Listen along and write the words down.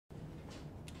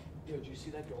Yo, did you see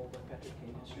that goal by Patrick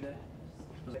Kane yesterday?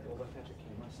 Was that goal by Patrick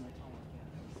Kane last night?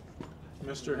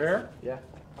 Mr. Hehr? Yeah.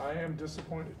 I am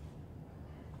disappointed.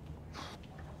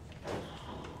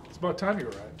 It's about time you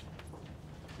arrived.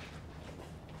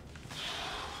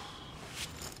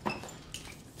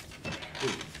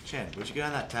 Dude, Chan, what'd you get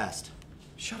on that test?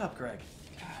 Shut up, Greg.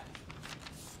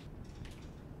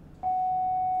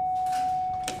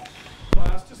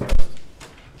 Class dismissed.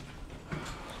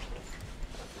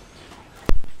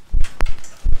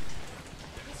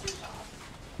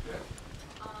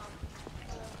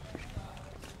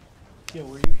 Yo,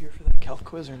 were you here for that calc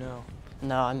quiz or no?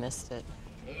 No, I missed it.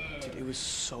 Dude, it was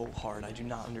so hard. I do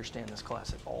not understand this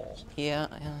class at all. Yeah,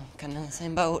 kind of in the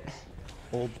same boat.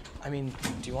 Well, I mean,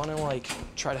 do you want to, like,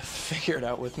 try to figure it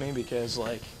out with me? Because,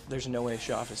 like, there's no way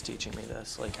Schauf is teaching me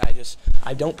this. Like,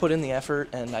 I don't put in the effort,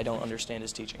 and I don't understand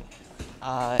his teaching.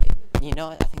 You know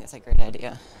what? I think that's a great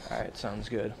idea. All right, sounds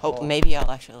good. Hope Well, maybe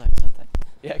I'll actually learn something.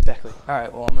 yeah, exactly. All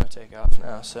right, well, I'm going to take off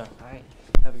now, so All right.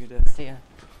 have a good day. See ya.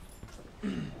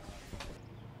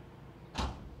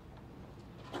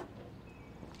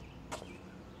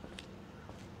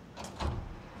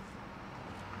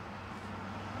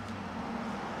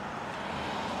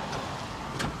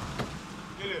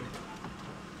 Get in.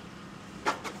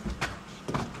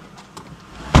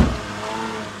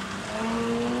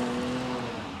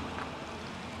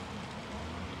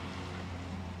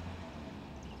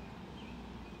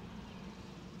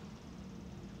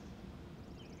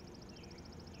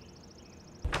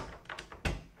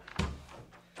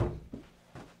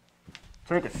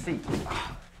 Take a seat. Can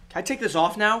I take this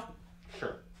off now?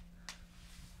 Sure.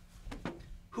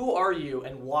 Who are you,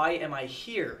 and why am I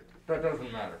here? That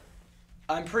doesn't matter.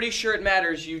 I'm pretty sure it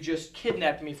matters. You just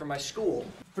kidnapped me from my school.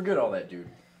 Forget all that, dude.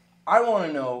 I want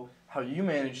to know how you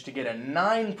managed to get a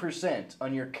 9%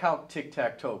 on your calc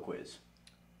tic-tac-toe quiz.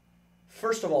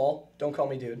 First of all, don't call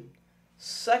me dude.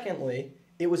 Secondly,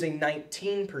 it was a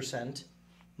 19%.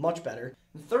 Much better.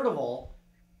 And third of all,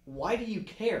 why do you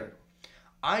care?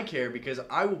 I care because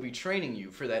I will be training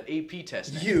you for that AP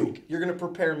test next You? week. You're gonna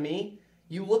prepare me?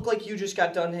 You look like you just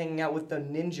got done hanging out with the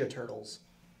Ninja Turtles.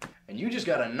 And you just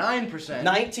got a 9%.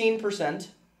 19%.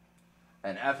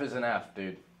 An F is an F,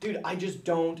 dude. Dude, I just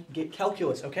don't get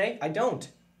calculus, okay? I don't.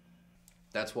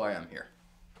 That's why I'm here.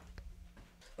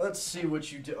 Let's see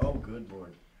what you do. Oh, good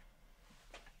lord.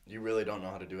 You really don't know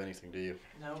how to do anything, do you?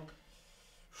 No.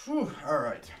 Whew, all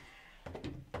right.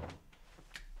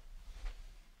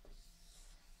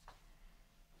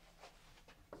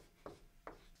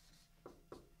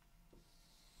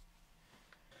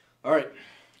 All right,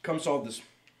 come solve this.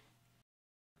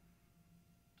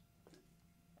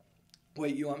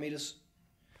 Wait, you want me to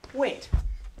Wait.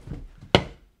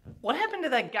 What happened to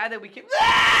that guy that we kept...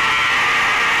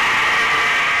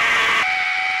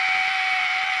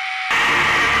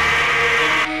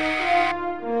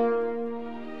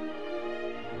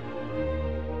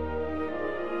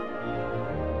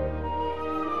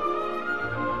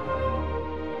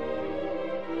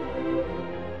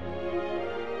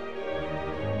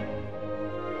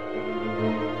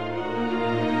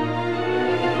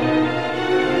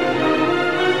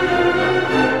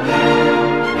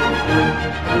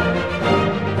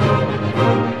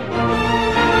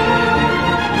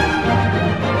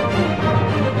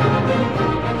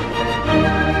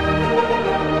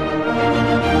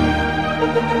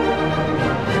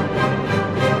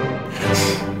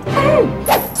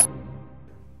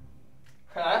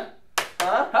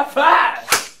 High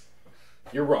five!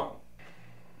 You're wrong.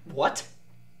 What?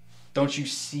 Don't you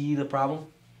see the problem?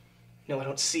 No, I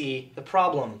don't see the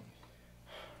problem.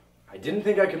 I didn't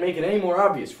think I could make it any more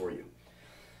obvious for you.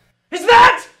 Is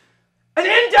that an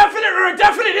indefinite or a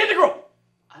definite integral?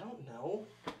 I don't know.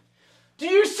 Do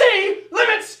you see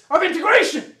limits of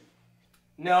integration?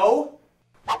 No.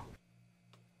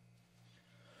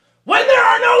 When there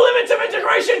are no limits of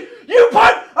integration, you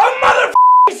put a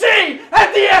motherfucking C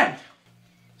at the end!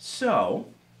 So,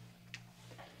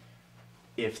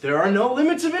 if there are no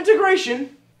limits of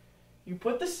integration, you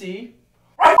put the C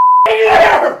right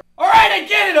there! Alright, I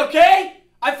get it, okay?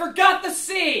 I forgot the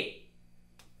C!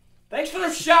 Thanks for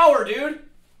the shower, dude.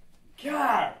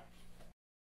 God.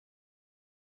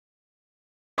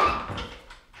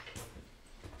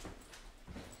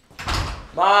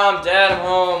 Mom, Dad, I'm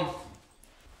home.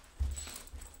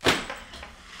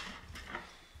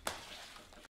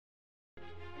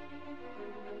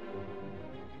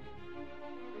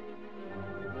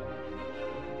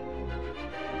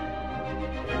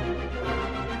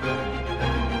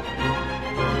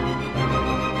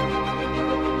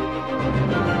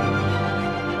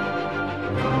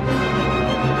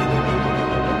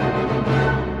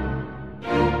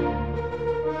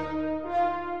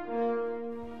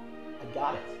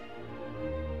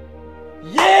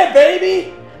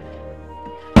 baby!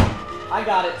 I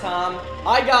got it, Tom.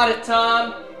 I got it,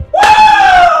 Tom.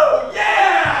 Woo!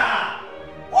 Yeah!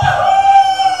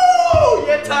 Woohoo!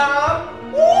 Yeah,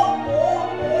 Tom. Woo, woo,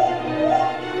 woo, woo.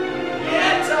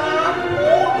 Yeah, Tom.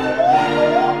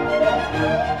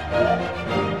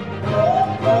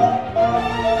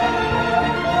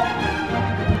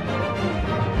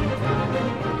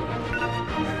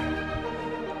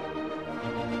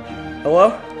 Hello?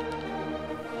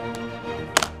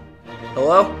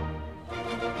 Hello?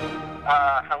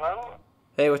 Hello?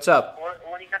 Hey, what's up? What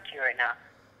are you up to right now?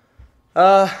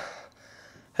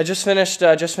 I just finished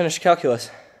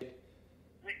calculus. Wait,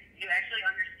 do you actually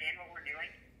understand what we're doing?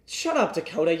 Shut up,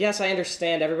 Dakota. Yes, I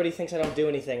understand. Everybody thinks I don't do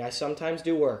anything. I sometimes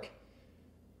do work.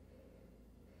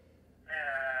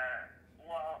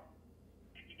 Well,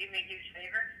 could you do me a huge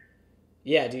favor?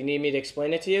 Yeah, do you need me to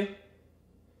explain it to you?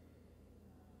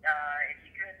 If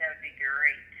you could, that would be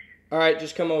great. Alright,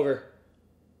 just come over.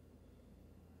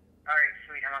 Alright,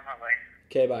 sweet, I'm on my way.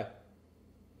 Okay, bye.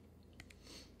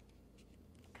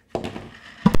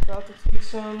 About to take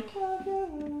some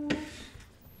calculus.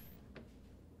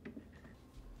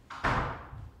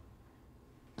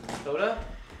 Dakota?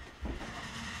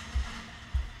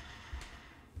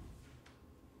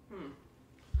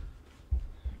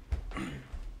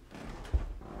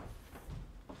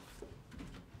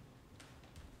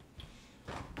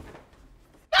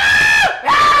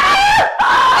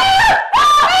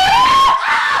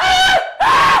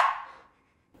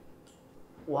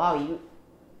 Wow,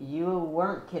 you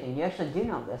weren't kidding. You actually do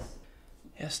know this.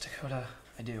 Yes, Dakota,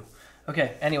 I do.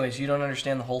 Okay, anyways, you don't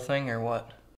understand the whole thing, or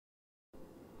what?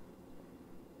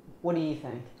 What do you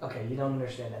think? Okay, you don't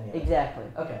understand any of it. Exactly.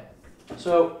 Okay,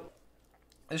 so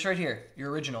this right here,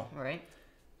 your original. Right?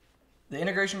 The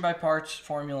integration by parts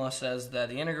formula says that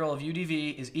the integral of u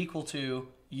dv is equal to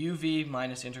uv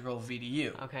minus integral of v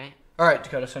du. Okay. All right,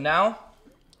 Dakota, so now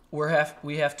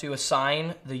we have to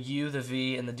assign the u, the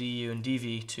v, and the du and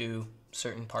dv to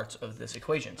certain parts of this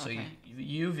equation. So Okay.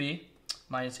 uv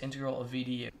minus integral of v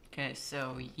du. Okay,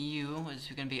 so u is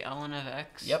going to be ln of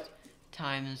x Yep.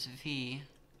 times v,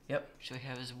 Yep. which we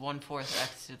have is 1/4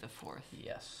 x to the 4th.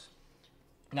 Yes.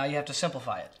 Now you have to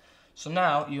simplify it. So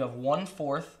now you have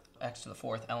 1/4 x to the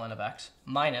 4th ln of x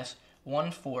minus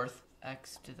 1/4.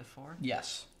 X to the 4th?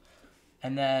 Yes.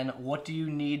 And then what do you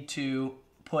need to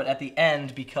put at the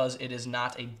end because it is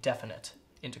not a definite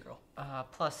integral?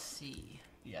 Plus c.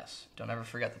 Yes. Don't ever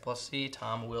forget the plus c.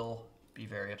 Tom will be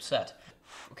very upset.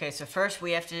 Okay, so first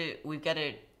we've got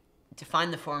to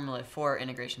define the formula for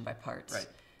integration by parts. Right.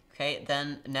 Okay,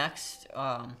 then next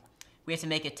we have to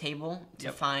make a table to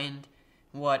Yep. find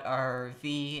what our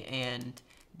v and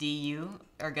du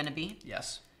are going to be.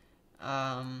 Yes.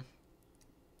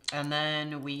 And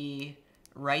then we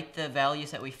write the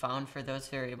values that we found for those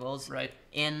variables Right.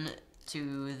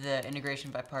 into the integration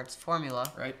by parts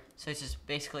formula. Right. So it's just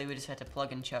basically we just have to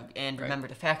plug and chug and Right. remember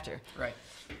to factor. Right.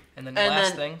 And then the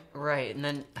last then, thing. Right, and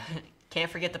then can't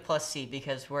forget the plus c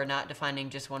because we're not defining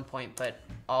just one point, but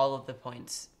all of the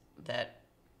points that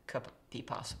could be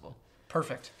possible.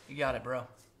 Perfect. You got it, bro.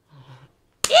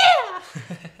 Yeah!